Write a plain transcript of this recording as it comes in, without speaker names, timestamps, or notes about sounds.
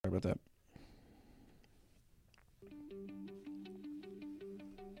Sorry about that.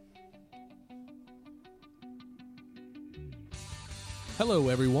 Hello,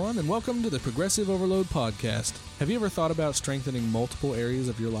 everyone, and welcome to the Progressive Overload Podcast. Have you ever thought about strengthening multiple areas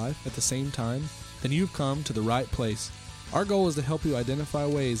of your life at the same time? Then you've come to the right place. Our goal is to help you identify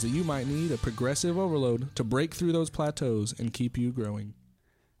ways that you might need a progressive overload to break through those plateaus and keep you growing.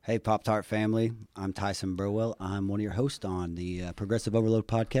 Hey, Pop-Tart family. I'm Tyson Burwell. I'm one of your hosts on the Progressive Overload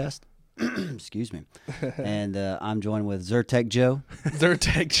Podcast. Excuse me. And I'm joined with Zyrtec Joe.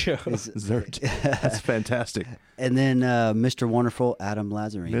 Zyrtec Joe. That's fantastic. And then Mr. Wonderful, Adam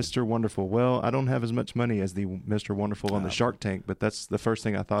Lazarine. Mr. Wonderful. Well, I don't have as much money as the Mr. Wonderful on the Shark Tank, but that's the first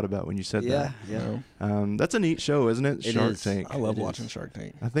thing I thought about when you said that. Yeah. That's a neat show, isn't it? It Shark is. Tank. I love watching Shark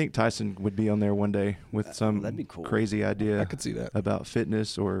Tank. I think Tyson would be on there one day with some that'd be cool. crazy idea I could see that. about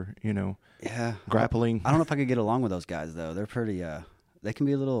fitness or, Yeah. grappling. I don't know if I could get along with those guys though. They're pretty. They can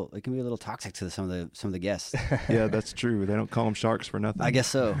be a little toxic to some of the guests. Yeah, that's true. They don't call them sharks for nothing. I guess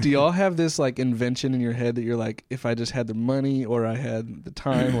so. Do y'all have this like invention in your head that you're like, if I just had the money or I had the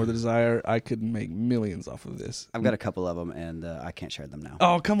time or the desire, I could make millions off of this? I've got a couple of them, and I can't share them now.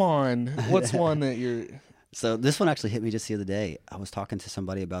 Oh, come on. What's one that you're... So this one actually hit me just the other day. I was talking to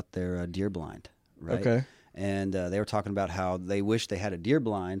somebody about their deer blind, right? Okay. And they were talking about how they wish they had a deer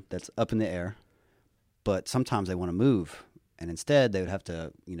blind that's up in the air, but sometimes they want to move. And instead, they would have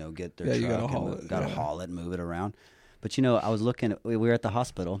to, get their you truck gotta and haul it, move it around. But, I was looking, we were at the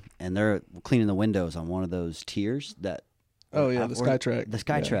hospital, and they're cleaning the windows on one of those tiers that... Oh, yeah, the SkyTrack. The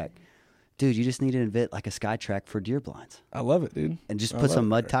SkyTrack. Yeah. Dude, you just need to invent like a SkyTrack for deer blinds. I love it, dude. And just put some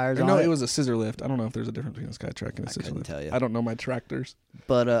mud tires on it. No, it was a scissor lift. I don't know if there's a difference between a SkyTrack and a scissor couldn't lift. tell you. I don't know my tractors.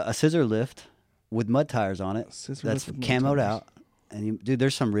 But a scissor lift with mud tires on it, Scissor that's lift with mud camoed tires. out. And, dude,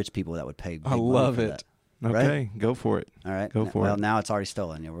 there's some rich people that would pay big I money love for it. that. Okay, go for it. All right. Go for well, it. now it's already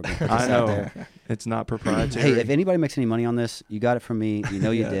stolen. We're going to put this I out know. there. It's not proprietary. Hey, if anybody makes any money on this, you got it from me. You know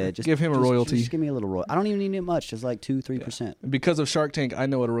you did. Just Give him a royalty. Just give me a little royalty. I don't even need it much. Just like 2-3%. Because of Shark Tank, I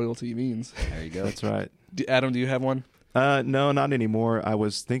know what a royalty means. There you go. That's right. Adam, do you have one? No, not anymore. I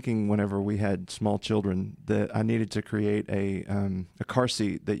was thinking whenever we had small children that I needed to create a car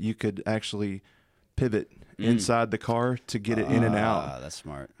seat that you could actually pivot inside the car to get it in and out. That's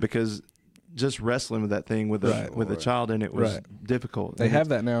smart. Because just wrestling with that thing with a child in it was difficult. They have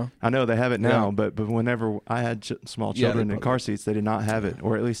that now. I know they have it now, but whenever I had small children in probably- car seats, they did not have it,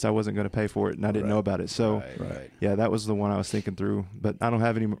 or at least I wasn't going to pay for it, and I didn't know about it. So, Right. yeah, that was the one I was thinking through, but I don't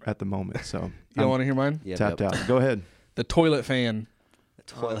have any at the moment. So, You want to hear mine? Yep, tapped yep. out. Go ahead. The toilet fan.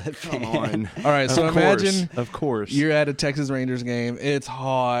 Toilet fan. Come on. All right, so Of imagine course, of course. you're at a Texas Rangers game. It's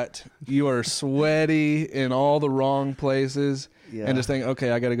hot. You are sweaty in all the wrong places, Yeah. and just think,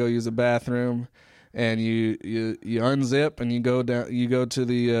 okay, I got to go use the bathroom, and you unzip and you go down. You go to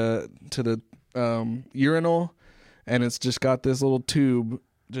the urinal, and it's just got this little tube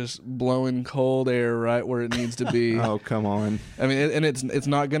just blowing cold air right where it needs to be. Oh, come on. I mean, and it's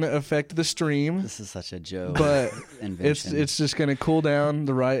not going to affect the stream, This is such a joke. but invention. it's just going to cool down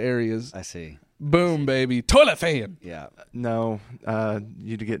the right areas. I see. Boom, baby, toilet fan. Yeah. No,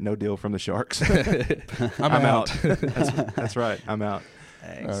 you'd get no deal from the Sharks. I'm out. That's right. I'm out.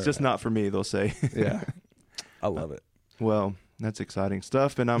 Thanks. It's just not for me, they'll say. Yeah, I love it. Well, that's exciting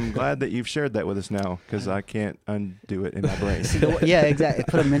stuff, and I'm glad that you've shared that with us now because I can't undo it in my brain. Yeah, exactly.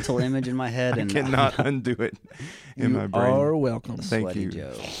 Put a mental image in my head. I and cannot undo it in my You brain. are welcome. Thank Sweaty you.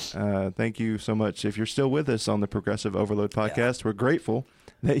 Joe. Thank you so much. If you're still with us on the Progressive Overload podcast, we're grateful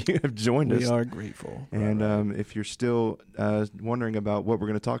that you have joined We us. are grateful. And if you're still wondering about what we're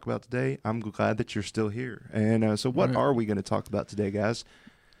going to talk about today, I'm glad that you're still here. And so what are we going to talk about today, guys?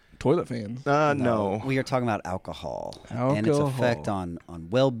 Toilet fans. No. We are talking about alcohol and its effect on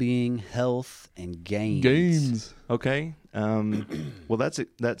well-being, health, and gains. Okay. Well,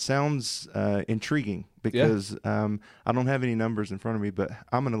 that sounds intriguing because I don't have any numbers in front of me, but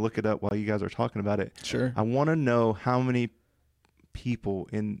I'm going to look it up while you guys are talking about it. Sure. I want to know how many people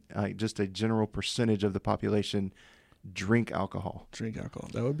in just a general percentage of the population drink alcohol. Drink alcohol.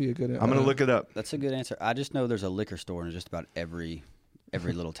 That would be a good. I'm going to look it up. That's a good answer. I just know there's a liquor store in just about every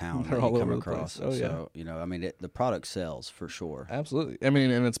little town They're that all you come over the across. place. Oh, yeah. So, I mean, the product sells for sure. Absolutely. I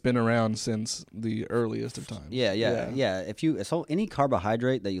mean, and it's been around since the earliest of times. Yeah. If any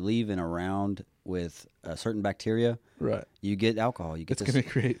carbohydrate that you leave in around with a certain bacteria, Right. you get alcohol. You get It's going to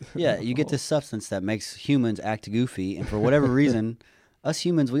create. you get this substance that makes humans act goofy, and for whatever reason, us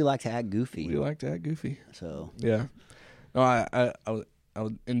humans, we like to act goofy. We like to act goofy. So Yeah. No, I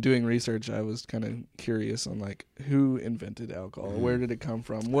was in doing research. I was kind of curious on like who invented alcohol. Where did it come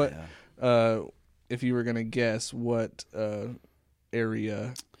from? What, if you were gonna guess, what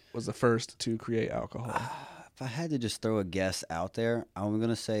area was the first to create alcohol? If I had to just throw a guess out there, I'm going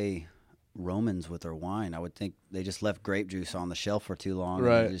to say Romans with their wine. I would think they just left grape juice on the shelf for too long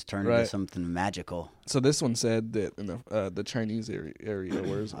Right, and it just turned into something magical. So this one said that in the Chinese area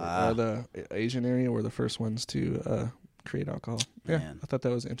or the Asian area were the first ones to create alcohol. Yeah, Man, I thought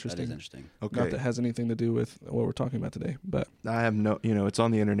that was interesting. That is interesting. Okay. Not that has anything to do with what we're talking about today, but I have it's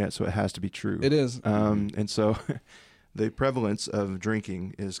on the internet, so it has to be true. it is. And so the prevalence of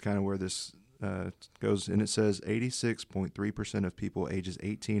drinking is kind of where this goes. And it says 86.3% of people ages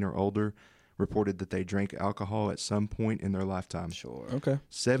 18 or older reported that they drank alcohol at some point in their lifetime. Sure. Okay.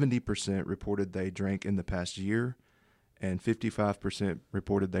 70% reported they drank in the past year, and 55%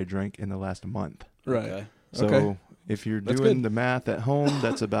 reported they drank in the last month. Right. Okay. So Okay. if you're That's doing good. the math at home,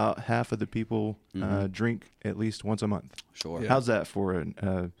 that's about half of the people drink at least once a month. Sure. Yeah. How's that for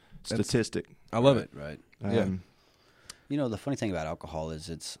a statistic? I love it. Right. Yeah. You know, the funny thing about alcohol is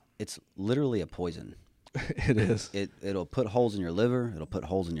it's literally a poison. It is. It'll put holes in your liver. It'll put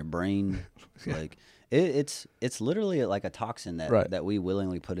holes in your brain. Like it's literally like a toxin that we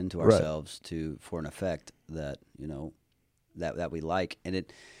willingly put into ourselves for an effect that that we like,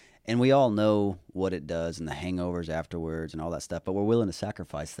 and we all know what it does and the hangovers afterwards and all that stuff. But we're willing to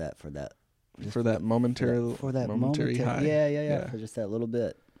sacrifice that for that momentary high. Yeah. For just that little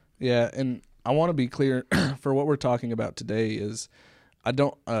bit. Yeah, and I want to be clear for what we're talking about today is I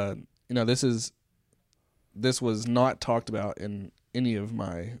don't this was not talked about in any of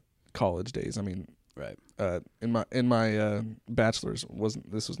my college days. I mean, Right. In my bachelor's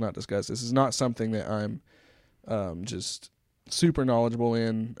this was not discussed. This is not something that I'm just super knowledgeable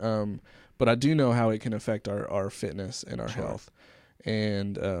in, but I do know how it can affect our fitness and our health.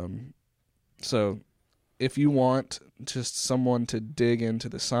 And so if you want just someone to dig into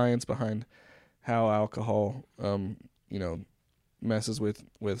the science behind how alcohol messes with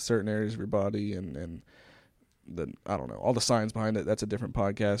certain areas of your body and I don't know, all the science behind it, that's a different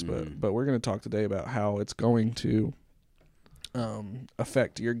podcast, but we're going to talk today about how it's going to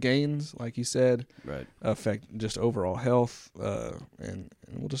affect your gains, like you said, Right. affect just overall health, and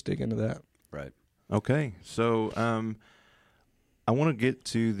we'll just dig into that. Right. Okay, so I want to get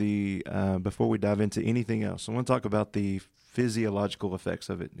to the before we dive into anything else, I want to talk about the physiological effects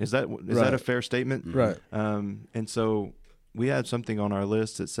of it. Is that a fair statement? Right. And so we had something on our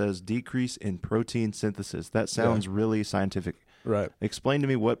list that says decrease in protein synthesis. That sounds really scientific. Right. Explain to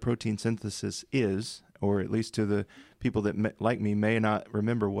me what protein synthesis is, or at least to the people that like me may not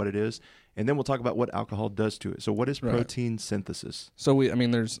remember what it is, and then we'll talk about what alcohol does to it. So what is protein synthesis? So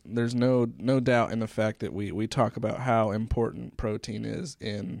there's no doubt in the fact that we talk about how important protein is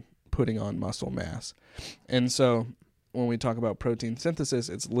in putting on muscle mass. And so when we talk about protein synthesis,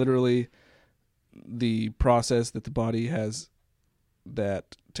 it's literally the process that the body has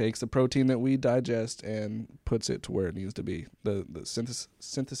that takes the protein that we digest and puts it to where it needs to be. The synthesis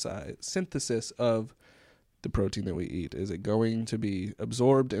of the protein that we eat. Is it going to be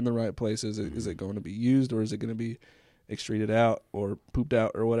absorbed in the right places? Is it going to be used, or is it going to be excreted out or pooped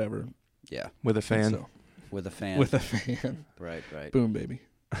out or whatever? Yeah. With a fan? So, With a fan. with a fan. Right. Right. Boom, baby.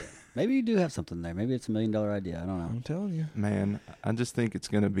 Maybe you do have something there. Maybe it's $1 million idea. I don't know. I'm telling you. Man, I just think it's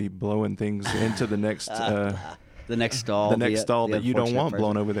going to be blowing things into the next The next stall. the next stall that you don't want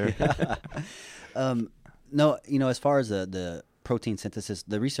blown over there. No, as far as the protein synthesis,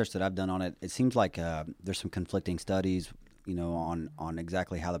 the research that I've done on it, it seems like there's some conflicting studies, on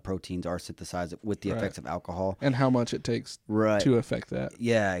exactly how the proteins are synthesized with the effects of alcohol. And how much it takes Right. to affect that.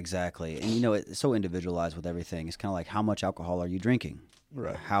 Yeah, exactly. And, it's so individualized with everything. It's kind of like, how much alcohol are you drinking?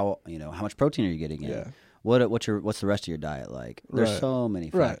 Right. How much protein are you getting in? Yeah. What's the rest of your diet like? There's Right. so many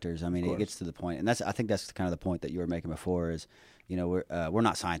Right. factors. I mean, Of it course. gets to the point, and I think that's kind of the point that you were making before. Is we're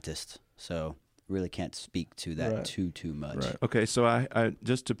not scientists, so really can't speak to that Right. too much. Right. Okay, so I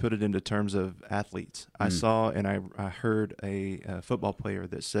just to put it into terms of athletes, I saw and I heard a football player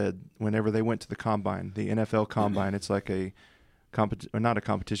that said whenever they went to the combine, the NFL combine, it's like a or not a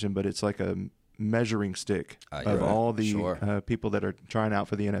competition, but it's like a measuring stick of all the people that are trying out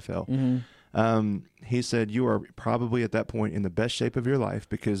for the NFL. Mm-hmm. He said you are probably at that point in the best shape of your life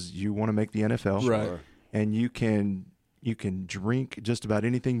because you want to make the NFL, Right. and you can drink just about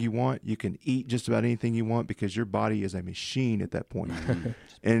anything you want. You can eat just about anything you want because your body is a machine at that point.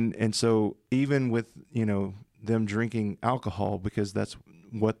 and so even with, them drinking alcohol, because that's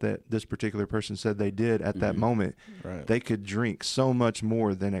what this particular person said they did at that moment, Right. they could drink so much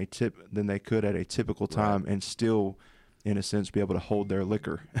more than they could at a typical time and still, in a sense, be able to hold their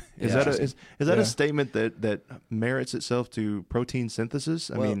liquor. Is that a statement that merits itself to protein synthesis?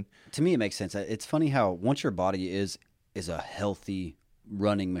 I mean, to me, it makes sense. It's funny how once your body is a healthy,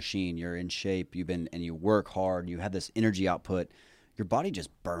 running machine. You're in shape. And you work hard. You have this energy output. Your body just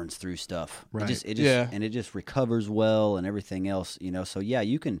burns through stuff. Right. And it just recovers well and everything else. So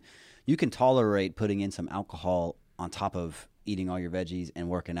you can tolerate putting in some alcohol on top of eating all your veggies and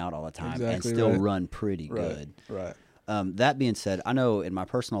working out all the time and still run pretty good. Right. That being said, I know in my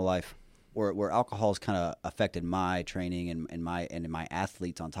personal life where alcohol has kind of affected my training and my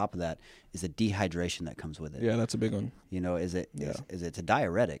athletes on top of that is the dehydration that comes with it. Yeah, that's a big one. Is it's a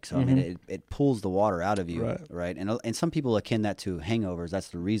diuretic. So, I mean, it pulls the water out of you, right? And some people akin that to hangovers. That's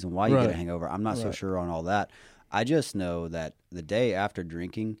the reason why you get a hangover. I'm not so sure on all that. I just know that the day after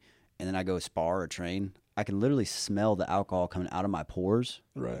drinking and then I go spar or train, I can literally smell the alcohol coming out of my pores.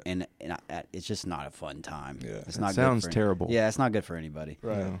 Right. And it's just not a fun time. Yeah. It's not sounds terrible. Yeah, it's not good for anybody.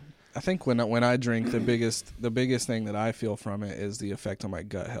 Right. Yeah. I think when I drink, the biggest thing that I feel from it is the effect on my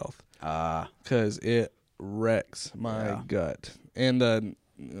gut health. Because it wrecks my gut. And a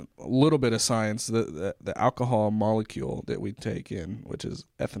little bit of science, the alcohol molecule that we take in, which is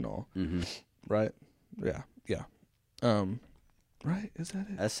ethanol, right? Yeah. Right? Is that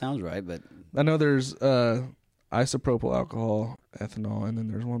it? That sounds right, but I know there's isopropyl alcohol, ethanol, and then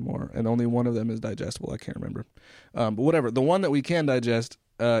there's one more, and only one of them is digestible. I can't remember, but whatever. The one that we can digest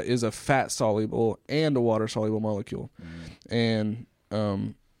is a fat soluble and a water soluble molecule, and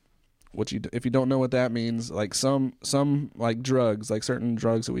if you don't know what that means, like some like drugs, like certain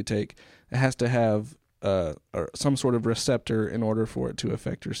drugs that we take, it has to have or some sort of receptor in order for it to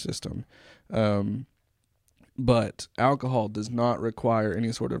affect your system. But alcohol does not require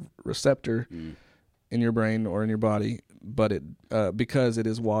any sort of receptor in your brain or in your body, but it because it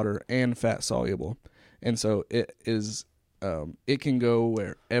is water and fat soluble, and so it is. It can go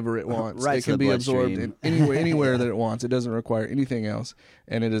wherever it wants. Right, it can be absorbed in anywhere that it wants. It doesn't require anything else,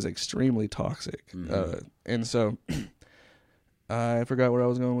 and it is extremely toxic. And so, I forgot where I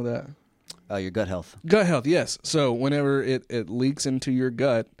was going with that. Your gut health. Gut health, yes. So whenever it leaks into your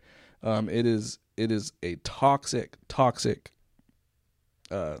gut, it is a toxic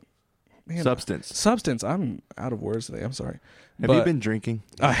substance. I'm out of words today. I'm sorry. Have you been drinking?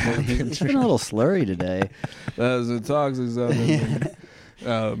 I have been It's been a little slurry today. That was a toxic substance.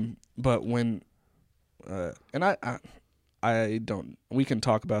 But when, and I don't, we can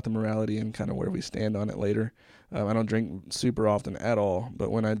talk about the morality and kind of where we stand on it later. I don't drink super often at all,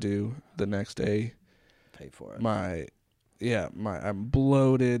 but when I do, the next day, pay for it. I'm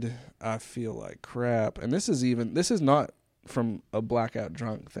bloated. I feel like crap. And this is not from a blackout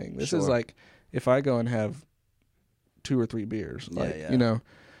drunk thing. This is like if I go and have 2 or 3 beers,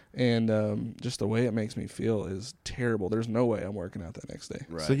 and just the way it makes me feel is terrible. There's no way I'm working out that next day.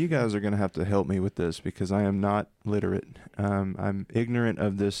 Right. So you guys are going to have to help me with this because I am not literate. I'm ignorant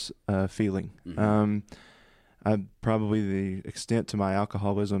of this feeling. Probably the extent to my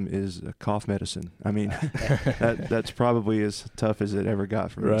alcoholism is a cough medicine. I mean, that's probably as tough as it ever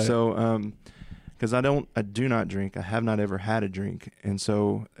got for me. Right. So, because I do not drink. I have not ever had a drink, and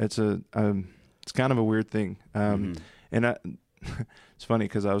so it's kind of a weird thing. And it's funny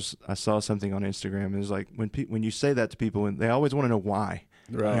because I saw something on Instagram. It was like when you say that to people, and they always want to know why.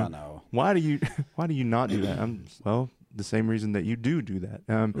 Right. I know. Why do you not do that? The same reason that you do that.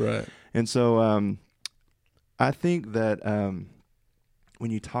 Right. And so I think that when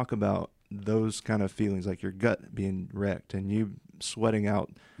you talk about those kind of feelings, like your gut being wrecked and you sweating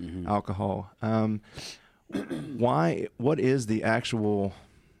out alcohol, what is the actual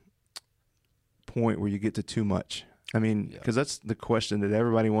point where you get to too much? I mean, because that's the question that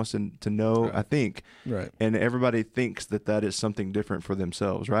everybody wants to know, right. I think. Right. And everybody thinks that is something different for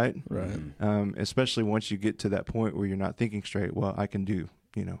themselves, right? Right. Especially once you get to that point where you're not thinking straight, well, I can do,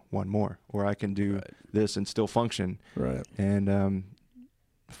 one more, or I can do this and still function. Right. And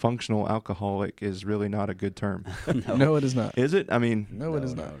functional alcoholic is really not a good term. No, it is not. Is it? I mean, no, it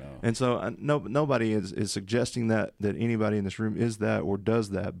is not. No. And so nobody is suggesting that anybody in this room is that or does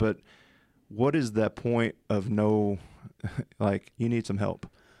that, but what is that point of no, like, you need some help?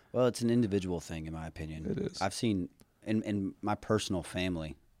 Well, it's an individual thing, in my opinion. It is. I've seen in my personal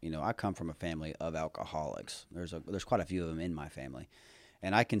family, I come from a family of alcoholics. There's quite a few of them in my family.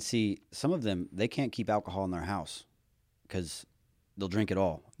 And I can see some of them, they can't keep alcohol in their house because they'll drink it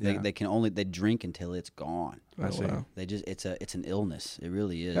all. Yeah. They drink until it's gone. I see. Wow. It's an illness. It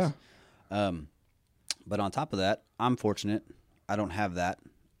really is. Yeah. But on top of that, I'm fortunate. I don't have that.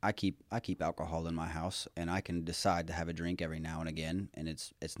 I keep alcohol in my house, and I can decide to have a drink every now and again, and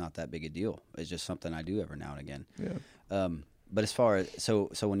it's not that big a deal. It's just something I do every now and again. Yeah. But as far as so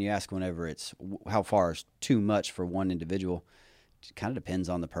when you ask whenever it's how far is too much for one individual, kind of depends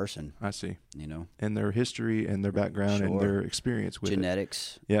on the person. I see. You know, and their history and their background and their experience with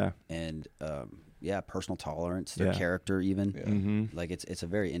genetics. Yeah, and personal tolerance, their character, even. Yeah. Mm-hmm. Like it's a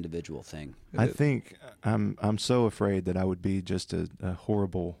very individual thing. I think I'm so afraid that I would be just a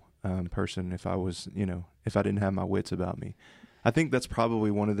horrible person if I was, if I didn't have my wits about me. I think that's probably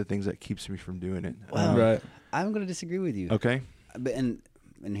one of the things that keeps me from doing it. Well, right. I'm going to disagree with you. Okay. But and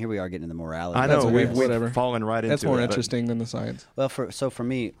here we are getting into morality. I know we've fallen right into it. That's more interesting than the science. Well, for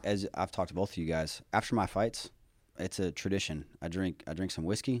me, as I've talked to both of you guys, after my fights, it's a tradition. I drink some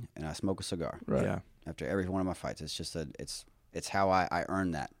whiskey and I smoke a cigar. Right. Yeah. After every one of my fights, it's just it's how I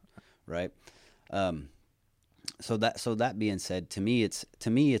earn that, right? So that being said, to me it's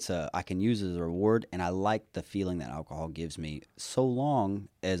I can use it as a reward, and I like the feeling that alcohol gives me, so long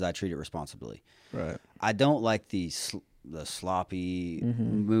as I treat it responsibly. Right. I don't like the sloppy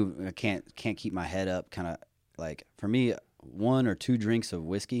move. I can't keep my head up. Kind of like, for me, 1 or 2 drinks of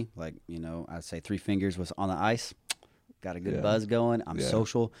whiskey, like, I'd say 3 fingers was on the ice, got a good buzz going. I'm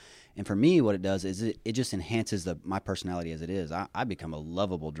social. And for me, what it does is it just enhances my personality as it is. I become a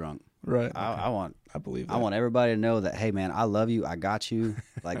lovable drunk. Right. I believe that. I want everybody to know that, hey man, I love you. I got you.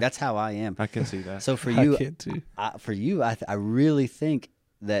 Like, that's how I am. I can see that. So for you, I can too. I really think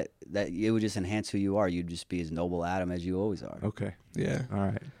that it would just enhance who you are. You'd just be as noble Adam as you always are. Okay. Yeah. All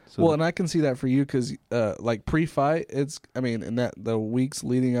right. So Well, and I can see that for you because, like pre-fight, in the weeks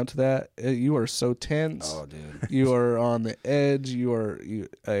leading up to that, you are so tense. Oh, dude. You are on the edge.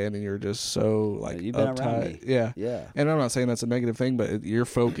 And you're just so like you've been uptight. around me. Yeah. Yeah. And I'm not saying that's a negative thing, but you're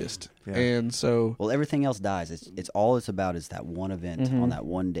focused. Yeah. And so, Well, everything else dies. It's all it's about is that one event on that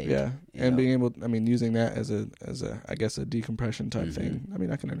one date. yeah, you and know? being able, using that as a I guess a decompression type thing.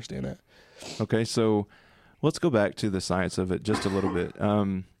 I can understand that. Okay, so let's go back to the science of it just a little bit.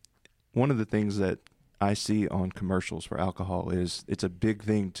 One of the things that I see on commercials for alcohol is it's a big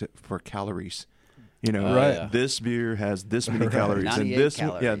thing for calories. Right. Yeah. This beer has this many calories, and 98 this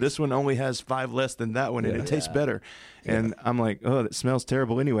calories. this one only has 5 less than that one, and it tastes better. And I'm like, oh, that smells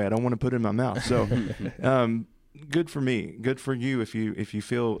terrible anyway. I don't want to put it in my mouth. So, good for me. Good for you if you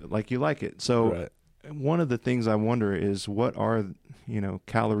feel like you like it. So, one of the things I wonder is, what are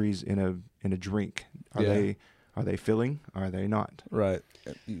calories in a drink? Are they filling? Are they not? Right.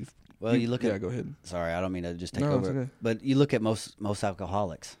 Well, you look at. Yeah, go ahead. Sorry, I don't mean to just take No, over. it's okay. But you look at most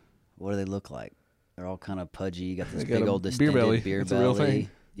alcoholics. What do they look like? They're all kind of pudgy. Got this big old distended beer belly. Beer It's a belly. real thing.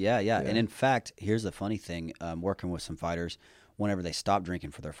 Yeah. And in fact, here's the funny thing. Working with some fighters, whenever they stop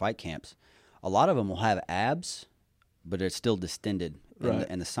drinking for their fight camps, a lot of them will have abs, but it's still distended. Right.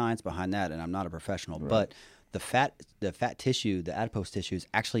 And the science behind that, and I'm not a professional, but the fat tissue, the adipose tissue, is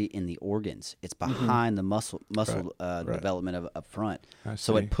actually in the organs. It's behind the muscle development up front.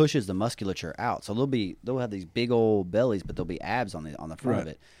 So it pushes the musculature out. So they'll have these big old bellies, but there'll be abs on the front of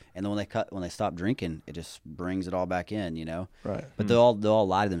it. And then when they stop drinking, it just brings it all back in, Right. But they'll all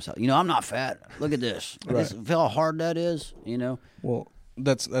lie to themselves. I'm not fat. Look at this. Feel how hard that is. Well,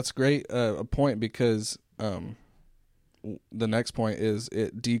 that's great a point, because the next point is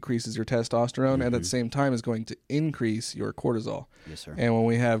it decreases your testosterone and at the same time is going to increase your cortisol. Yes, sir. And when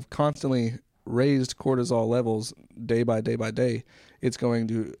we have constantly raised cortisol levels day by day, it's going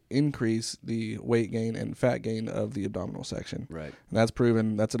to increase the weight gain and fat gain of the abdominal section. Right. And that's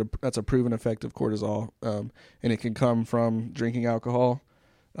proven. That's a proven effect of cortisol, and it can come from drinking alcohol,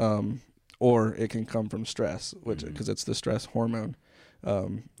 or it can come from stress, which because it's the stress hormone.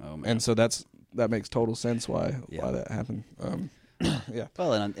 And so that makes total sense why that happened. Yeah.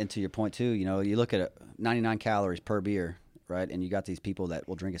 Well, and to your point too, you look at 99 calories per beer, right? And you got these people that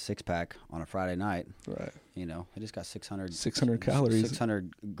will drink a 6-pack on a Friday night. Right. They just got 600 calories,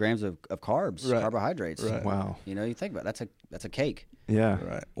 600 grams of carbs, carbohydrates. Right. Wow. You think about it, that's a cake. Yeah.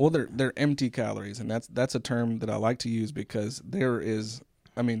 Right. Well, they're empty calories, and that's a term that I like to use because there is.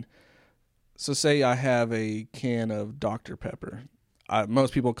 So say I have a can of Dr. Pepper.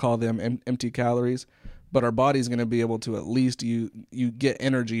 Most people call them empty calories, but our body's going to be able to at least you get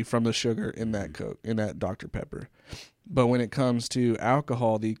energy from the sugar in that Coke, in that Dr. Pepper. But when it comes to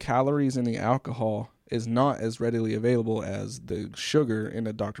alcohol, the calories in the alcohol is not as readily available as the sugar in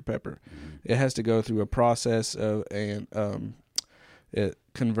a Dr. Pepper. It has to go through a process it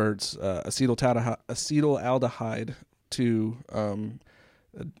converts acetaldehyde to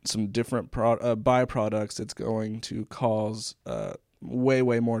some different byproducts. It's going to cause way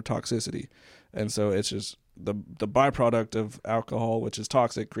more toxicity, and so it's just the byproduct of alcohol, which is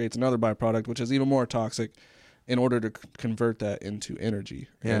toxic, creates another byproduct which is even more toxic, in order to convert that into energy.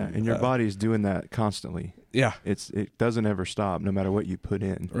 And your body's doing that constantly. Yeah, it doesn't ever stop, no matter what you put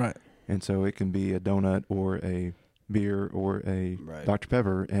in. Right. And so it can be a donut or a beer or a Right. Dr.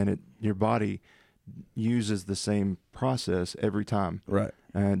 Pepper, and your body uses the same process every time. Right.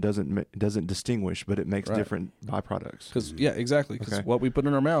 And it doesn't distinguish, but it makes different byproducts. Because exactly. Because what we put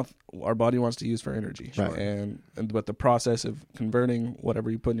in our mouth, our body wants to use for energy. Right. And but the process of converting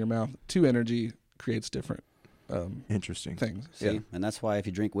whatever you put in your mouth to energy creates different Interesting things. See? And that's why if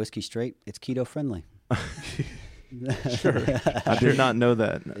you drink whiskey straight, it's keto friendly. Sure. I did not know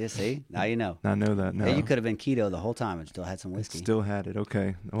that. Yeah, see? Now you know. I know that now. Hey, you could have been keto the whole time and still had some whiskey. Still had it.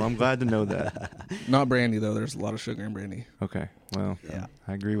 Okay. Well, I'm glad to know that. Not brandy, though. There's a lot of sugar in brandy. Okay. Well, Yeah.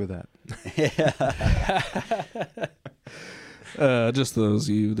 I agree with that. Just those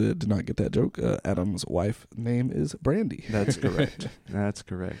of you that did not get that joke, Adam's wife name is Brandy. That's correct. That's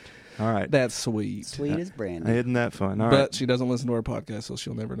correct. All right. That's sweet. Sweet as brandy. Isn't that fun? All But right. she doesn't listen to our podcast, so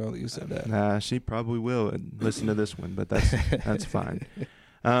she'll never know that you said that. Nah, she probably will and listen to this one, but that's fine.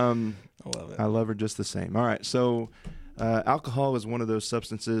 I love it. I love her just the same. All right. So, alcohol is one of those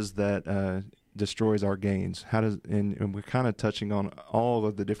substances that destroys our gains. And we're kind of touching on all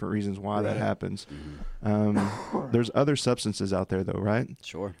of the different reasons why that happens. There's other substances out there, though, right?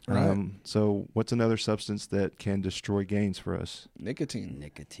 Sure. Right. So, what's another substance that can destroy gains for us? Nicotine.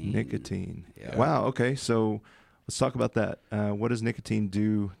 Nicotine. Yeah. Wow. Okay. So, let's talk about that. What does nicotine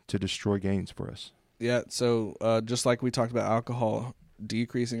do to destroy gains for us? Yeah, so just like we talked about alcohol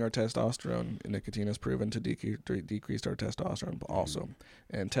decreasing our testosterone, nicotine has proven to decrease our testosterone also.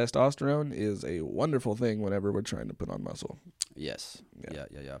 And testosterone is a wonderful thing whenever we're trying to put on muscle. Yes. Yeah,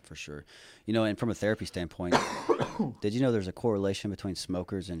 for sure. And from a therapy standpoint, did you know there's a correlation between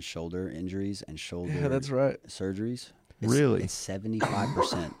smokers and shoulder injuries and shoulder surgeries? Really? It's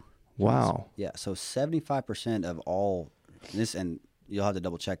 75%. Wow. Yeah, so 75% of all this, and you'll have to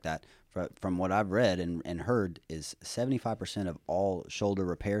double check that, from what I've read and heard, is 75% of all shoulder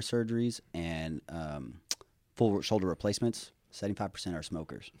repair surgeries and full shoulder replacements, 75% are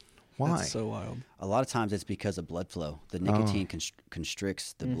smokers. Why? That's so wild. A lot of times it's because of blood flow. The nicotine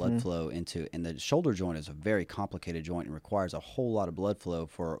constricts the blood flow and the shoulder joint is a very complicated joint and requires a whole lot of blood flow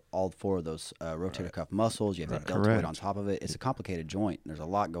for all four of those rotator cuff muscles. You have the deltoid on top of it. It's a complicated joint. There's a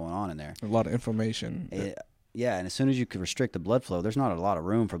lot going on in there. A lot of inflammation. Yeah, and as soon as you can restrict the blood flow, there's not a lot of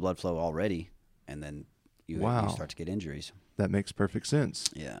room for blood flow already, and then you start to get injuries. That makes perfect sense.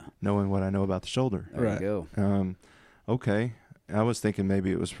 Yeah. Knowing what I know about the shoulder. There you go. Okay. I was thinking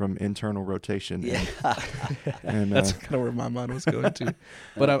maybe it was from internal rotation. Yeah. And that's kind of where my mind was going to.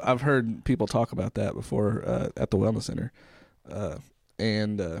 But I've heard people talk about that before at the wellness center,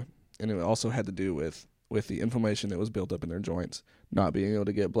 and it also had to do with the inflammation that was built up in their joints, not being able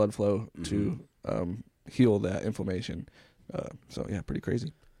to get blood flow to heal that inflammation. So yeah, pretty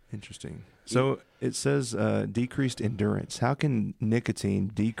crazy. Interesting. So it says decreased endurance. How can nicotine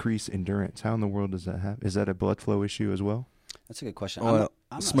decrease endurance? How in the world does that happen? Is that a blood flow issue as well? That's a good question. Well,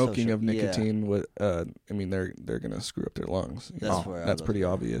 I'm smoking not so sure. of nicotine would, they're going to screw up their lungs. That's pretty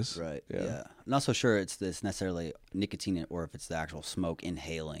obvious. Right. Yeah. I'm not so sure it's necessarily nicotine or if it's the actual smoke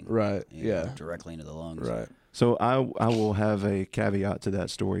inhaling. Right. Directly into the lungs. Right. So I will have a caveat to that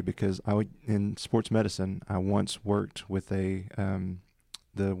story because in sports medicine, I once worked with the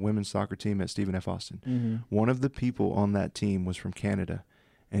women's soccer team at Stephen F. Austin. Mm-hmm. One of the people on that team was from Canada,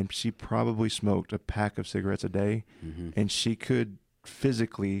 and she probably smoked a pack of cigarettes a day, and she could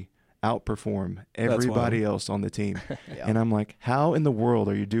physically outperform everybody else on the team. Yeah. And I'm like, how in the world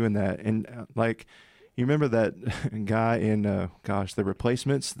are you doing that? And you remember that guy in, The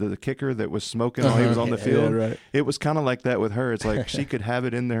Replacements, the kicker that was smoking while he was on the field? Right. It was kind of like that with her. It's like she could have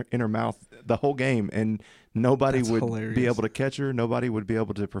it in her mouth the whole game, and nobody would be able to catch her. Nobody would be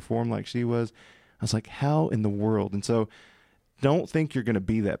able to perform like she was. I was like, how in the world? And so don't think you're going to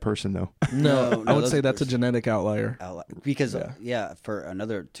be that person, though. No, I would say that's a genetic outlier. Because, for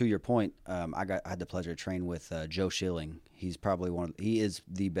another, to your point, I had the pleasure to train with Joe Schilling. He's probably he is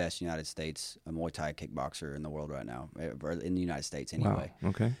the best United States Muay Thai kickboxer in the world right now, or in the United States anyway. Wow.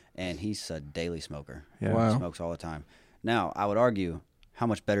 Okay. And he's a daily smoker. Yeah. Wow. He smokes all the time. Now, I would argue, how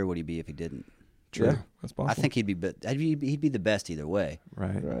much better would he be if he didn't? True. Yeah, that's possible. I think he'd be the best either way.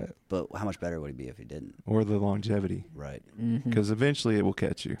 Right. But how much better would he be if he didn't? Or the longevity. Right. Because eventually it will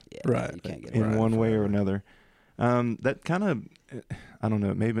catch you. Yeah, right. You can't get in one way or another. That kind of, I don't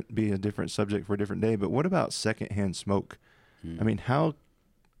know, it may be a different subject for a different day, but what about secondhand smoke? I mean, how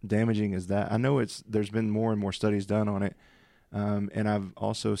damaging is that? I know there's been more and more studies done on it. And I've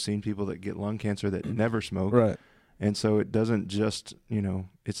also seen people that get lung cancer that never smoke. Right. And so it doesn't just,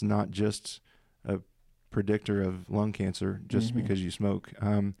 it's not just a predictor of lung cancer just because you smoke.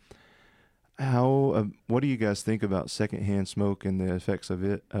 What do you guys think about secondhand smoke and the effects of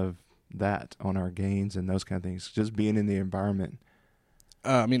it, of that on our gains and those kind of things? Just being in the environment.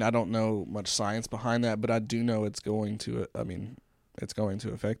 I mean, I don't know much science behind that, but I do know it's going to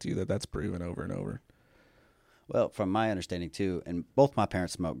affect you. That's proven over and over. Well, from my understanding too, and both my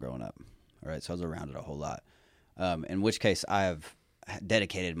parents smoked growing up, all right, so I was around it a whole lot. In which case, I have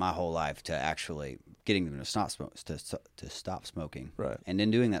dedicated my whole life to actually getting them to stop smoking. Right. And in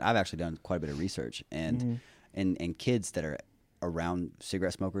doing that, I've actually done quite a bit of research, and kids that are around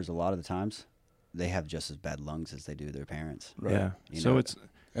cigarette smokers, a lot of the times, they have just as bad lungs as they do their parents. Right. Yeah. So it's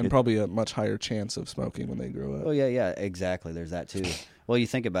probably a much higher chance of smoking when they grow up. Oh yeah, exactly. There's that too. Well, you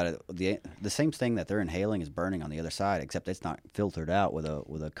think about it, the same thing that they're inhaling is burning on the other side, except it's not filtered out with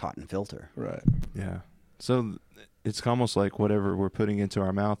a cotton filter. Right. Yeah. So it's almost like whatever we're putting into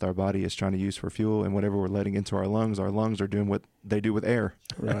our mouth, our body is trying to use for fuel, and whatever we're letting into our lungs are doing what they do with air.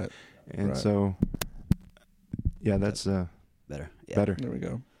 Right. And so, yeah, that's better. Yeah. Better. There we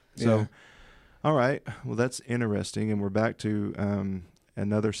go. So, Yeah. All right. Well, that's interesting, and we're back to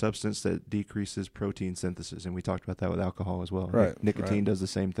another substance that decreases protein synthesis, and we talked about that with alcohol as well. Right. Nicotine does the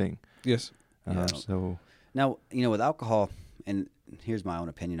same thing. Yes. So now, with alcohol, and here's my own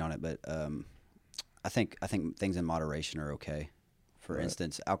opinion on it, but I think things in moderation are okay. For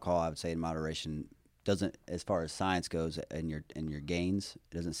instance, alcohol, I would say in moderation doesn't, as far as science goes, and your gains,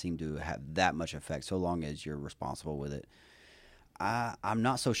 it doesn't seem to have that much effect so long as you're responsible with it. I'm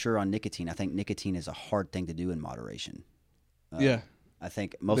not so sure on nicotine. I think nicotine is a hard thing to do in moderation. Yeah. I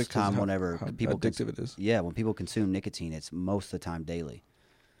think most of the time, whenever people addictive it is. Yeah, when people consume nicotine, it's most of the time daily.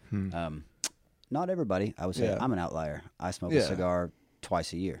 Not everybody. I would say I'm an outlier. I smoke a cigar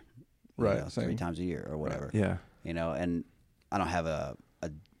twice a year, right? 3 times a year or whatever. Right. Yeah, and I don't have a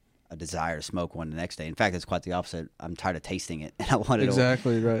desire to smoke one the next day. In fact, it's quite the opposite. I'm tired of tasting it, and I want it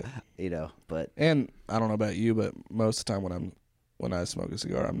exactly right. But and I don't know about you, but most of the time when I smoke a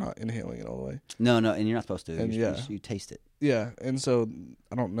cigar, I'm not inhaling it all the way. No, and you're not supposed to. And you taste it. Yeah, and so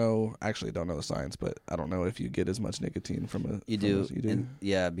I don't know the science, but I don't know if you get as much nicotine from a. You do.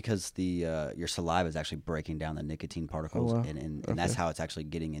 And, because your saliva is actually breaking down the nicotine particles, and that's how it's actually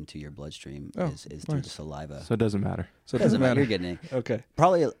getting into your bloodstream is through the saliva. So it doesn't matter. So it doesn't matter. You're getting it. Okay.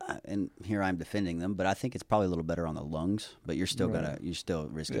 Probably, and here I'm defending them, but I think it's probably a little better on the lungs. But you're still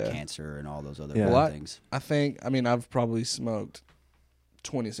risking cancer and all those other things. I think. I mean, I've probably smoked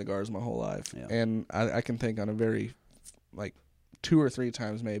 20 cigars my whole life, and I can think on a very, 2 or 3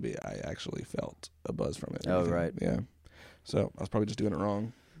 times maybe I actually felt a buzz from it. Oh, right. Yeah. So I was probably just doing it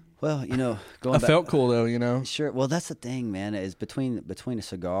wrong. Well, I felt cool though, Sure. Well, that's the thing, man, is between a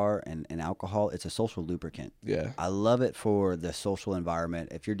cigar and alcohol, it's a social lubricant. Yeah. I love it for the social environment.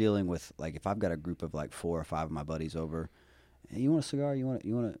 If you're dealing with, if I've got a group of 4 or 5 of my buddies over, hey, you want a cigar? You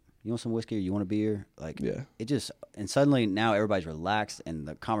want some whiskey, or you want a beer? It just, and suddenly now everybody's relaxed and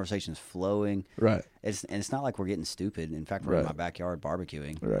the conversation's flowing. Right. It's not like we're getting stupid. In fact, we're in my backyard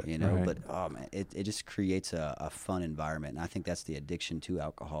barbecuing. Right. But man, it just creates a fun environment, and I think that's the addiction to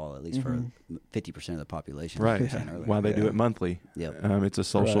alcohol, at least for 50% of the population. Right. Why they do it monthly. Yep. It's a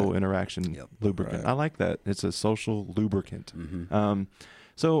social interaction lubricant. Right. I like that. It's a social lubricant. Mm-hmm.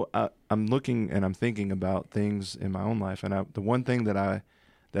 So I'm looking and I'm thinking about things in my own life, and the one thing that I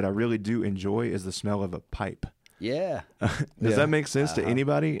really do enjoy is the smell of a pipe. Yeah. Does that make sense to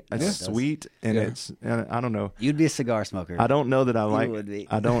anybody? It's sweet, and and I don't know. You'd be a cigar smoker. I don't know that I like. Would be.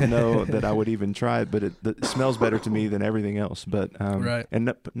 I don't know that I would even try it, but it smells better to me than everything else. But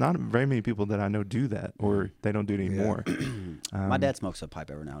and not very many people that I know do that, or they don't do it anymore. My dad smokes a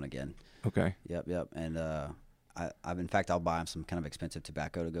pipe every now and again. Okay. Yep. And in fact, I'll buy him some kind of expensive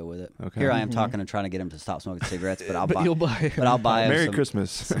tobacco to go with it. Okay. Here I am talking and trying to get him to stop smoking cigarettes, but I'll I'll buy him Merry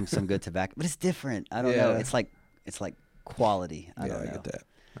Christmas. Christmas. some good tobacco. But it's different. I don't know. It's like quality. I don't know. I get that.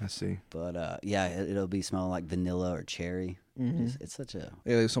 I see. But it'll be smelling like vanilla or cherry. Mm-hmm. It's such a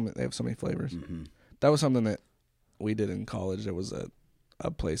they have so many flavors. Mm-hmm. That was something that we did in college. There was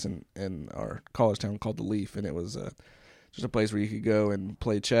a place in our college town called the Leaf, and it was just a place where you could go and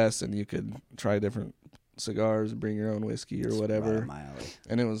play chess, and you could try different cigars, bring your own whiskey or whatever. Right up my alley.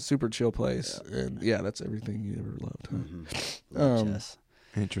 And it was a super chill place, and that's everything you ever loved. Huh? Mm-hmm. Love chess.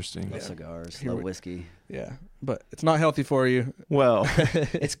 Interesting. Love cigars. Love whiskey. Yeah, but it's not healthy for you. Well,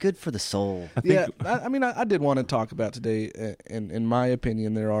 it's good for the soul. I mean, I did want to talk about today, and in my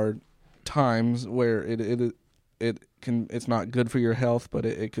opinion, there are times where it's not good for your health, but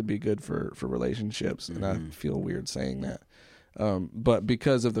it could be good for relationships, and I feel weird saying that. But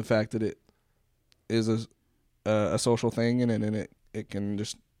because of the fact that it is a social thing, and it can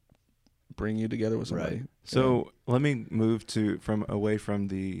just bring you together with somebody. Right. So let me move away from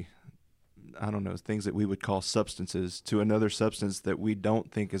the I don't know, things that we would call substances to another substance that we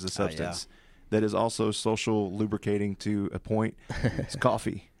don't think is a substance that is also social lubricating to a point. It's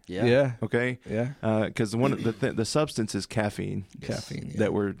coffee. Yeah. Okay. Yeah. Because one of the substance is caffeine. Caffeine.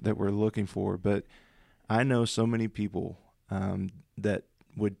 That we're looking for. But I know so many people that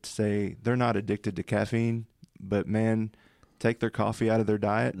would say they're not addicted to caffeine, but man, take their coffee out of their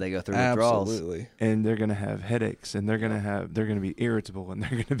diet, they go through withdrawals. Absolutely. and they're going to have headaches, and they're going to be irritable, and they're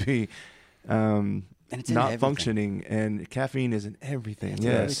going to be And it's in not everything. functioning. And caffeine is in everything. It's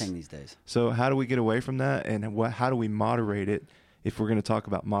in everything these days. So how do we get away from that, and how do we moderate it? If we're going to talk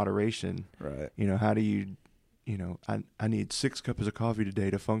about moderation, Right. how do you, I need 6 cups of coffee today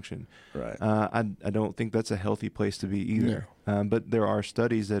to function. Right. I don't think that's a healthy place to be either. But there are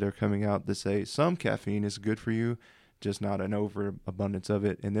studies that are coming out that say some caffeine is good for you, just not an overabundance of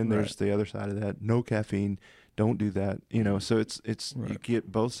it. And then there's the other side of that: no caffeine, don't do that. So it's you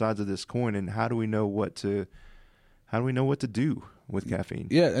get both sides of this coin. And how do we know what to do with caffeine?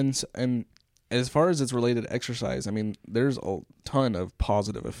 Yeah, and as far as it's related to exercise, I mean, there's a ton of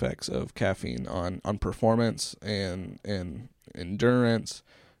positive effects of caffeine on performance and endurance,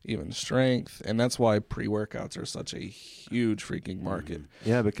 even strength, and that's why pre-workouts are such a huge freaking market.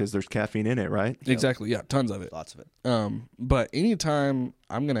 Yeah, because there's caffeine in it, right? Exactly. Yeah, tons of it. Lots of it. But anytime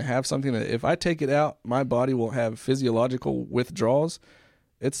I'm gonna have something that if I take it out, my body will have physiological withdrawals.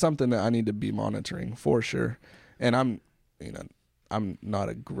 It's something that I need to be monitoring for sure. And I'm not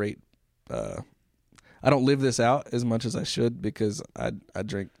a great. I don't live this out as much as I should because I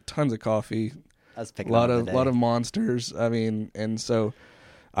drink tons of coffee, I was a picking lot up of Monsters. I mean, and so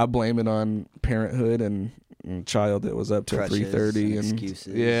I blame it on parenthood and child that was up till 3:30 and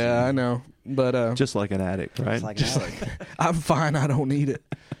excuses. Yeah, I know, but Just like an addict, right? It's like an addict. I'm fine. I don't need it.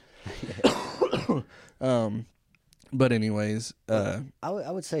 But anyways, I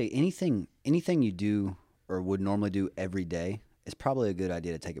would say anything you do or would normally do every day, it's probably a good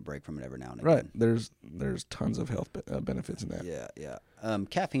idea to take a break from it every now and again. right. There's tons of health benefits in that. Yeah.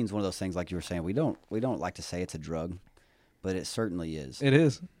 Caffeine's one of those things, like you were saying. We don't like to say it's a drug, but it certainly is. It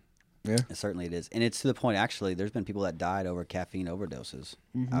is. Yeah. It is, and it's to the point. Actually, there's been people that died over caffeine overdoses.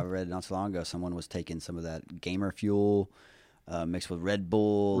 Mm-hmm. I read not so long ago someone was taking some of that gamer fuel mixed with Red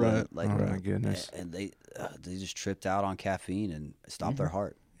Bull. Right. And, Oh my goodness. And they just tripped out on caffeine and stopped their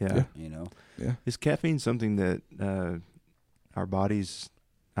heart. Yeah. Yeah. Is caffeine something that our bodies,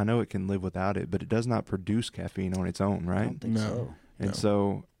 I know it can live without it, but it does not produce caffeine on its own, I right? don't think No. so. And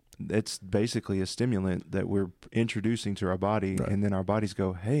so it's basically a stimulant that we're introducing to our body, Right. and then our bodies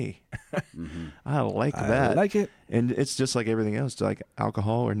go, hey, Mm-hmm. I like I that. like it. And it's just like everything else, like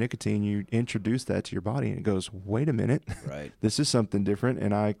alcohol or nicotine. You introduce that to your body, and it goes, wait a minute, Right. this is something different,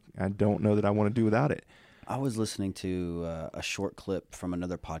 and I don't know that I want to do without it. I was listening to a short clip from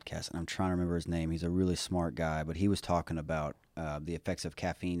another podcast, and I'm trying to remember his name. He's a really smart guy, but he was talking about the effects of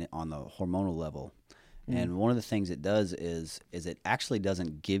caffeine on the hormonal level. And one of the things it does is it actually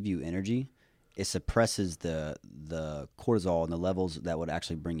doesn't give you energy. It suppresses the cortisol and the levels that would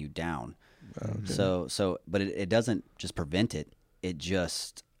actually bring you down. Okay. But it doesn't just prevent it. It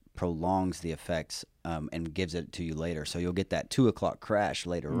just prolongs the effects and gives it to you later. So you'll get that 2:00 crash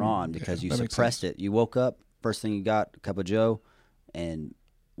later on because you that makes suppressed sense. it. You woke up, first thing you got, a cup of Joe, and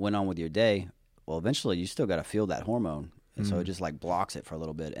went on with your day. Well, eventually you still got to feel that hormone. And so it just like blocks it for a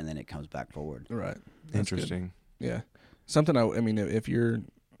little bit, and then it comes back forward. Right. That's good. Interesting. Yeah. Something I mean, if you're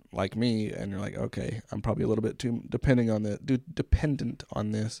like me and you're like, okay, I'm probably a little bit too dependent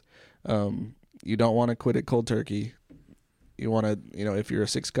on this. You don't want to quit it cold turkey. You want to, if you're a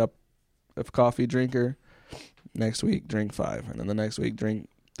 6 cup of coffee drinker, next week drink 5, and then the next week drink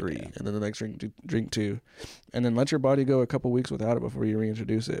 3, and then the next drink 2, and then let your body go a couple weeks without it before you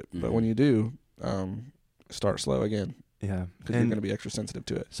reintroduce it. But when you do, start slow again. Yeah. Because you're going to be extra sensitive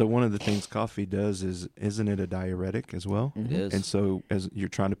to it. So one of the things coffee does isn't it a diuretic as well? It is. And so as you're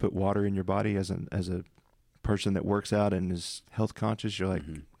trying to put water in your body as a person that works out and is health conscious, you're like,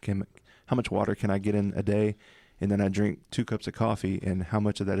 how much water can I get in a day? And then I drink 2 cups of coffee, and how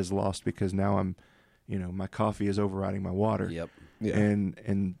much of that is lost because now I'm, my coffee is overriding my water. Yep. Yeah.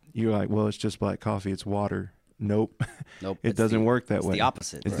 And you're like, well, it's just black coffee. It's water. Nope. Nope. It doesn't work that It's way. the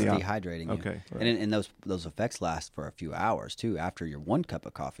opposite. It's the dehydrating you. Okay. And those effects last for a few hours too after your 1 cup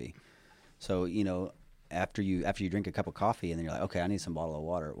of coffee. So, after you drink a cup of coffee and then you're like, okay, I need some bottle of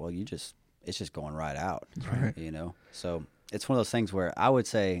water. Well, it's just going right out. Right. So it's one of those things where I would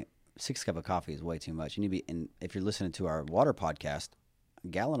say 6 cup of coffee is way too much. You need to be, and if you're listening to our water podcast, a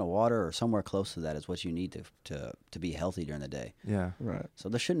gallon of water or somewhere close to that is what you need to be healthy during the day. Yeah. Right. So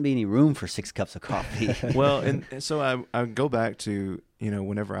there shouldn't be any room for 6 cups of coffee. Well, and so I go back to,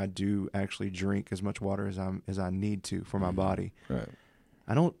 whenever I do actually drink as much water as I need to for my body, right.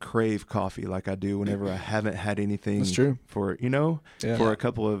 I don't crave coffee like I do whenever I haven't had anything. That's true. For for a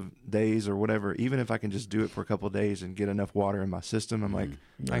couple of days or whatever. Even if I can just do it for a couple of days and get enough water in my system, I'm like,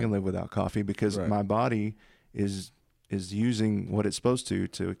 I can live without coffee because my body is using what it's supposed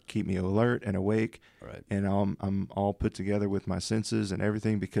to keep me alert and awake, and I'm all put together with my senses and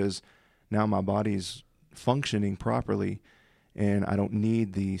everything because now my body's functioning properly, and I don't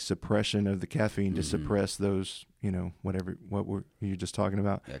need the suppression of the caffeine to suppress those, what were you just talking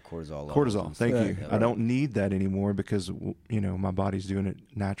about? Yeah, cortisol. Cortisol. Thank you. Yeah, I don't need that anymore because my body's doing it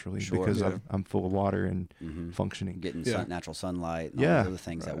naturally because I'm full of water and functioning, getting natural sunlight. And all the other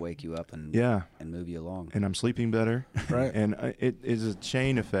things that wake you up and move you along. And I'm sleeping better. Right. And it is a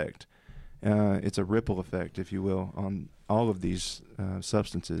chain effect. It's a ripple effect, if you will, on all of these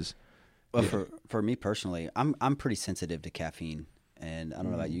substances. Well, for me personally, I'm pretty sensitive to caffeine, and I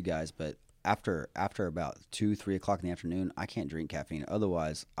don't know about you guys, but after about 2-3 o'clock in the afternoon, I can't drink caffeine.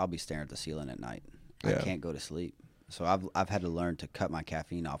 Otherwise, I'll be staring at the ceiling at night. I can't go to sleep. So I've had to learn to cut my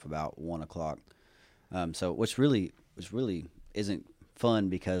caffeine off about 1 o'clock. So which really isn't fun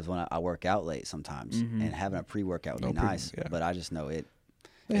because when I work out late sometimes, and having a pre-workout would be nice, but I just know it.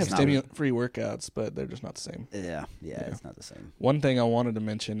 They have stimulant-free workouts, but they're just not the same. Yeah, it's not the same. One thing I wanted to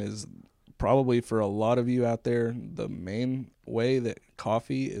mention is probably for a lot of you out there, the main way that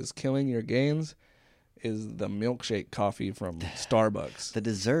coffee is killing your gains is the milkshake coffee from Starbucks. The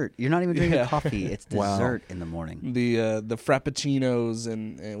dessert. You're not even drinking coffee. It's dessert in the morning. The frappuccinos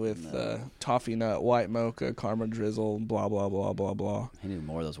and with toffee nut, white mocha, caramel drizzle, blah, blah, blah, blah, blah. He knew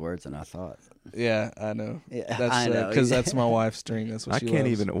more of those words than I thought. Yeah, I know. Yeah, that's I know. Because that's my wife's drink. That's what she can't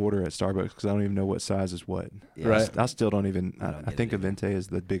loves. even order at Starbucks because I don't even know what size is what. Yeah. Right. I still don't even. I think a Venti is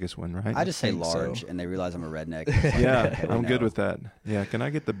the biggest one, right? I just say large, and they realize I'm a redneck. Yeah, I'm good with that. Yeah, can I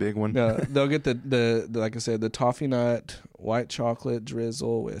get the big one? No, they'll get the like I said, the toffee nut, white chocolate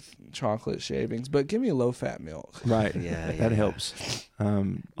drizzle with chocolate shavings. But give me a low-fat milk. Right. That helps.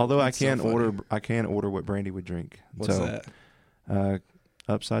 Although That's I can order what Brandy would drink. What's that?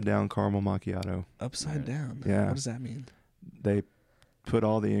 Upside down caramel macchiato. Upside down. Yeah. What does that mean? They put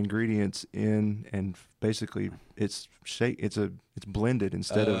all the ingredients in, and basically it's blended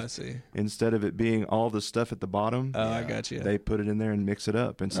instead of it being all the stuff at the bottom. Oh, I got you. They put it in there and mix it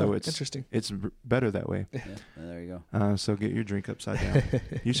up, and so it's interesting. It's better that way. Yeah, there you go. So get your drink upside down.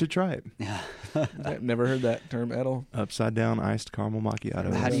 You should try it. Yeah. I've never heard that term at all. Upside down iced caramel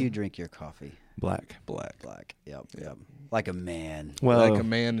macchiato. How do you drink your coffee? Black. Yep. Like a man. Well, like a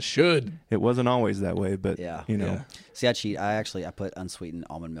man should. It wasn't always that way, but See, I cheat. I put unsweetened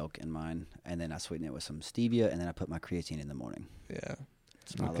almond milk in mine, and then I sweeten it with some stevia, and then I put my creatine in the morning. Yeah.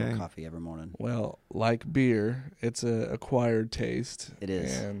 It's my little coffee every morning. Well, like beer, it's a acquired taste. It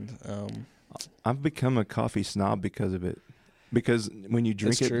is. And I've become a coffee snob because of it. Because when you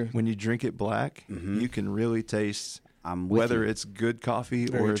drink it black, you can really taste whether it's good coffee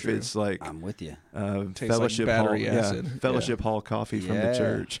or if it's like I'm with you. Fellowship like Hall, acid. Fellowship Hall coffee from the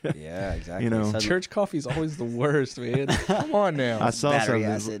church. Yeah, exactly. Church coffee is always the worst, man. Come on now. I saw battery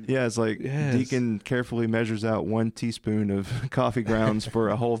something. acid. Yeah, it's like Deacon carefully measures out 1 teaspoon of coffee grounds for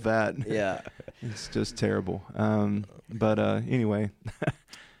a whole vat. Yeah, it's just terrible. But anyway.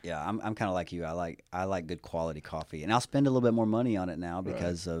 Yeah, I'm kind of like you. I like good quality coffee, and I'll spend a little bit more money on it now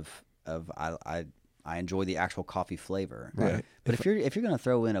because I enjoy the actual coffee flavor. Right. But if you're going to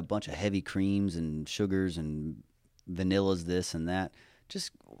throw in a bunch of heavy creams and sugars and vanillas, this and that,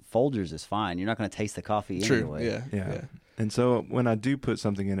 just Folgers is fine. You're not going to taste the coffee anyway. Yeah. And so when I do put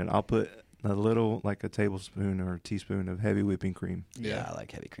something in it, I'll put a little, like a tablespoon or a teaspoon of heavy whipping cream. Yeah, I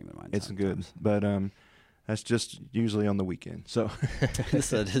like heavy cream in mine. It's good, but that's just usually on the weekend. So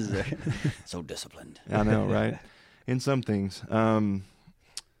so disciplined. I know, right? In some things.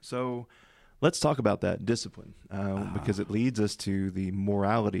 So let's talk about that discipline because it leads us to the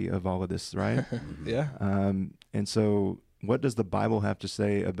morality of all of this, right? Yeah. And so what does the Bible have to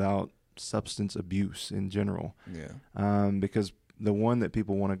say about substance abuse in general? Yeah. Because the one that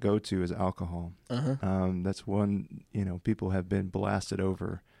people want to go to is alcohol. That's one, people have been blasted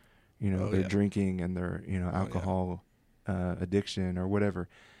over, their drinking and their, alcohol addiction or whatever.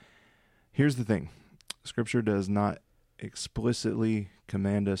 Here's the thing. Scripture does not explicitly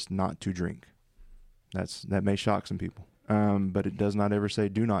command us not to drink. That may shock some people. But it does not ever say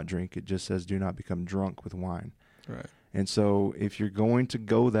do not drink. It just says do not become drunk with wine. Right. And so if you're going to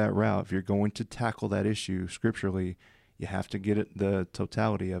go that route, if you're going to tackle that issue scripturally, you have to get it, the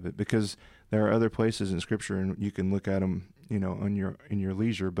totality of it, because there are other places in Scripture, and you can look at them, in your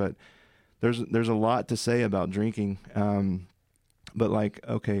leisure. But there's a lot to say about drinking. But like,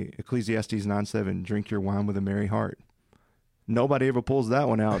 okay, Ecclesiastes 9:7, drink your wine with a merry heart. Nobody ever pulls that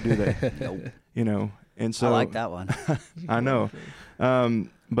one out, do they? Nope. You know, and so I like that one. I know.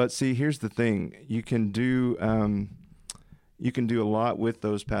 But see, here's the thing: you can do a lot with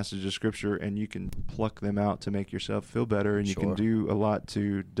those passages of scripture, and you can pluck them out to make yourself feel better, and you can do a lot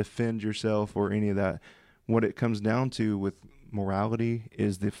to defend yourself or any of that. What it comes down to with morality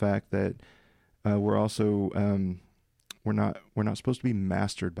is the fact that we're also we're not supposed to be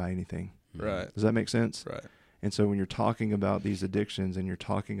mastered by anything. Right. Does that make sense? Right. And so when you're talking about these addictions and you're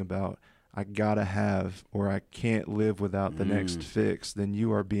talking about I gotta have or I can't live without the next fix, then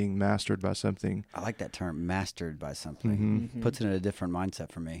you are being mastered by something. I like that term, mastered by something. Puts it in a different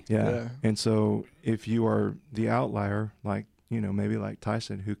mindset for me. Yeah. And so if you are the outlier, like, you know, maybe like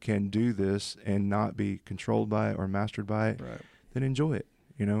Tyson, who can do this and not be controlled by it or mastered by it, then enjoy it.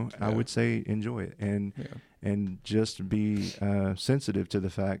 You know, I would say enjoy it and just be sensitive to the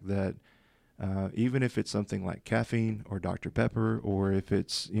fact that even if it's something like caffeine or Dr. Pepper, or if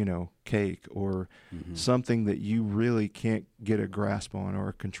it's, you know, cake or something that you really can't get a grasp on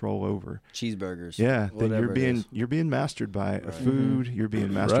or control over, cheeseburgers, then you're being mastered by a food, you're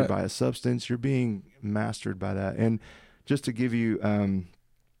being mastered by a substance, you're being mastered by that. And just to give you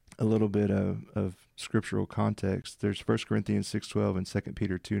a little bit of scriptural context, there's 1 Corinthians 6:12 and 2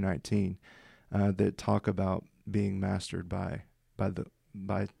 Peter 2:19 that talk about being mastered by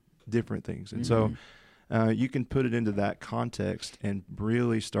different things. And so you can put it into that context and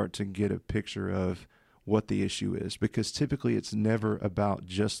really start to get a picture of what the issue is, because typically it's never about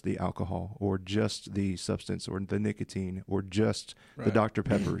just the alcohol or just the substance or the nicotine or just the Dr.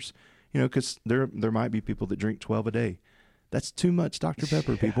 Peppers, you know, because there might be people that drink 12 a day. That's too much Dr.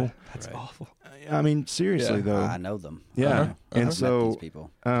 Pepper, people. That's awful. I mean, seriously though. I know them. Yeah. And so these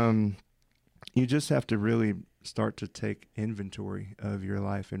people. You just have to really start to take inventory of your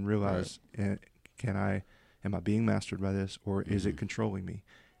life and realize, am I being mastered by this, or is it controlling me?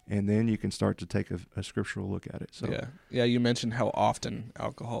 And then you can start to take a scriptural look at it. So yeah. You mentioned how often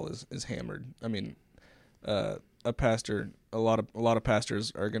alcohol is hammered. I mean, a lot of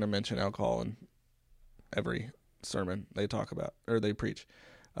pastors are going to mention alcohol in every sermon they talk about or they preach.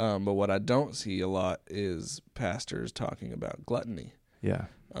 But what I don't see a lot is pastors talking about gluttony. Yeah.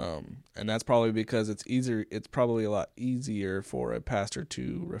 And that's probably because it's probably a lot easier for a pastor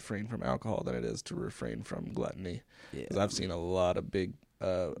to refrain from alcohol than it is to refrain from gluttony. Because I've seen a lot of big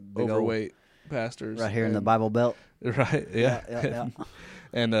overweight pastors right here in the Bible Belt. Right. Yeah.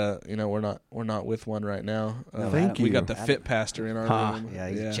 And you know, we're not with one right now. Thank you. We got the fit pastor in our room. Yeah,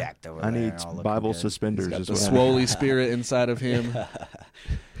 he's jacked over I there. need Bible suspenders. He's got as the well. swoley spirit inside of him.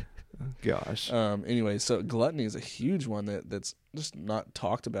 Gosh. Anyway, so gluttony is a huge one that's just not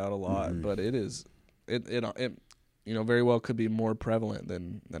talked about a lot, but it you know, very well could be more prevalent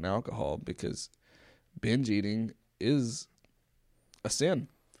than alcohol, because binge eating is a sin.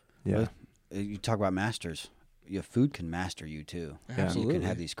 Yeah. You talk about masters. Your food can master you too. Absolutely. You can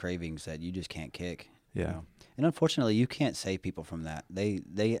have these cravings that you just can't kick. Yeah. You know? And unfortunately, you can't save people from that. They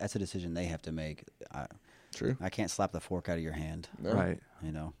that's a decision they have to make. True. I can't slap the fork out of your hand. No. Right.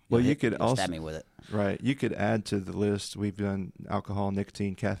 You know. Well, you could also stab me with it. Right. You could add to the list. We've done alcohol,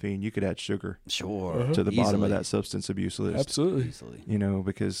 nicotine, caffeine. You could add sugar. Sure. To the bottom of that substance abuse list. Absolutely. Easily. You know,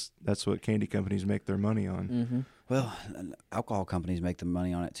 because that's what candy companies make their money on. Mm-hmm. Well, alcohol companies make the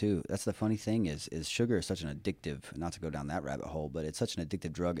money on it too. That's the funny thing is sugar is such an addictive, not to go down that rabbit hole, but it's such an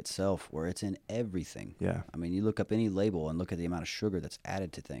addictive drug itself, where it's in everything. Yeah. I mean, you look up any label and look at the amount of sugar that's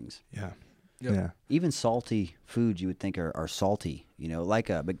added to things. Yeah. Yep. Yeah. Even salty foods you would think are salty, you know, like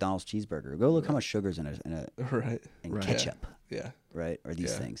a McDonald's cheeseburger. Go look how much sugar's in ketchup. Yeah. Right? Or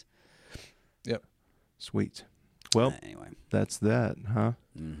these things. Yep. Sweet. Well, anyway. That's that, huh?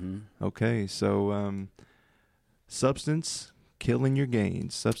 Mm-hmm. Okay. So, substances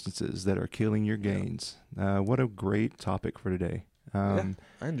that are killing your gains. What a great topic for today. I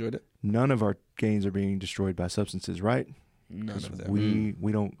enjoyed it. None of our gains are being destroyed by substances, right? None of them.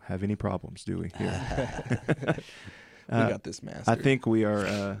 We don't have any problems, do we? Here? We got this mastered. I think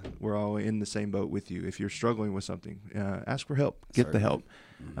we're all in the same boat with you. If you're struggling with something, ask for help. Get the help.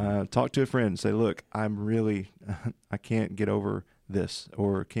 Talk to a friend. Say, look, I can't get over this,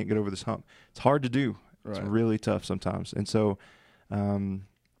 or can't get over this hump. It's hard to do. Right. It's really tough sometimes. And so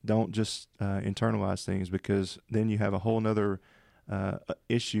don't just internalize things, because then you have a whole nother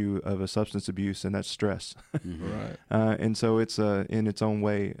issue of a substance abuse, and that's stress. Right. And so it's in its own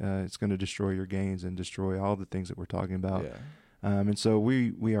way, it's going to destroy your gains and destroy all the things that we're talking about. Yeah. And so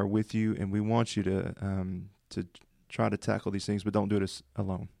we are with you, and we want you to try to tackle these things, but don't do it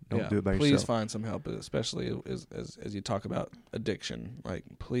alone. Don't do it by yourself. Please find some help, especially as you talk about addiction. Like,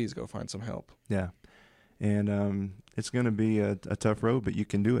 please go find some help. Yeah. And it's going to be a tough road, but you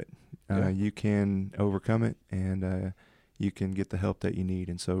can do it. You can overcome it, and you can get the help that you need.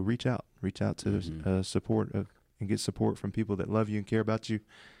 And so reach out to support and get support from people that love you and care about you.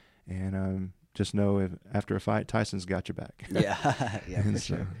 And just know if after a fight, Tyson's got your back. Yeah, for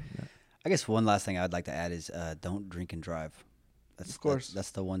sure. I guess one last thing I'd like to add is don't drink and drive. Of course.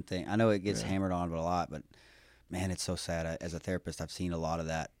 That's the one thing. I know it gets hammered on a lot, but man, it's so sad. As a therapist, I've seen a lot of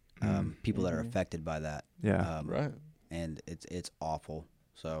that. People that are affected by that. Yeah. Right. And it's awful.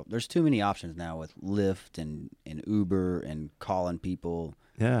 So there's too many options now with Lyft and Uber and calling people.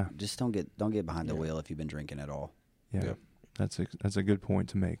 Yeah. Just don't get behind the wheel if you've been drinking at all. Yeah. That's a good point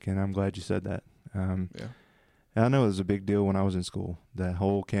to make, and I'm glad you said that. I know it was a big deal when I was in school, that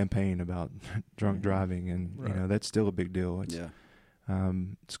whole campaign about drunk driving, and that's still a big deal. It's,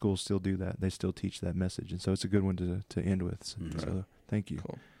 schools still do that. They still teach that message, and so it's a good one to end with. So thank you.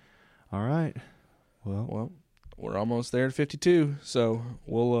 Cool. All right. Well, we're almost there at 52, so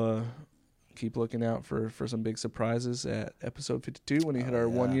we'll keep looking out for some big surprises at episode 52 when we hit our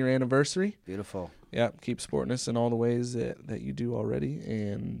 1 year anniversary. Beautiful. Yeah, keep supporting us in all the ways that you do already,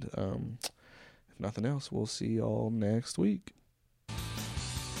 and if nothing else, we'll see y'all next week.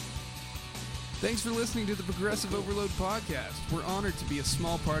 Thanks for listening to the Progressive Overload podcast. We're honored to be a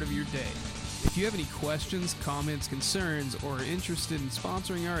small part of your day. If you have any questions, comments, concerns, or are interested in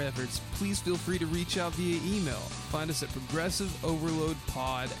sponsoring our efforts, please feel free to reach out via email. Find us at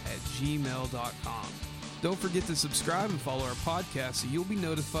progressiveoverloadpod@gmail.com. Don't forget to subscribe and follow our podcast so you'll be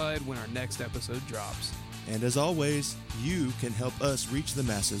notified when our next episode drops. And as always, you can help us reach the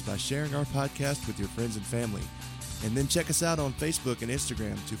masses by sharing our podcast with your friends and family. And then check us out on Facebook and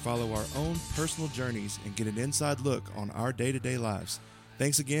Instagram to follow our own personal journeys and get an inside look on our day-to-day lives.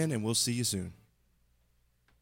 Thanks again, and we'll see you soon.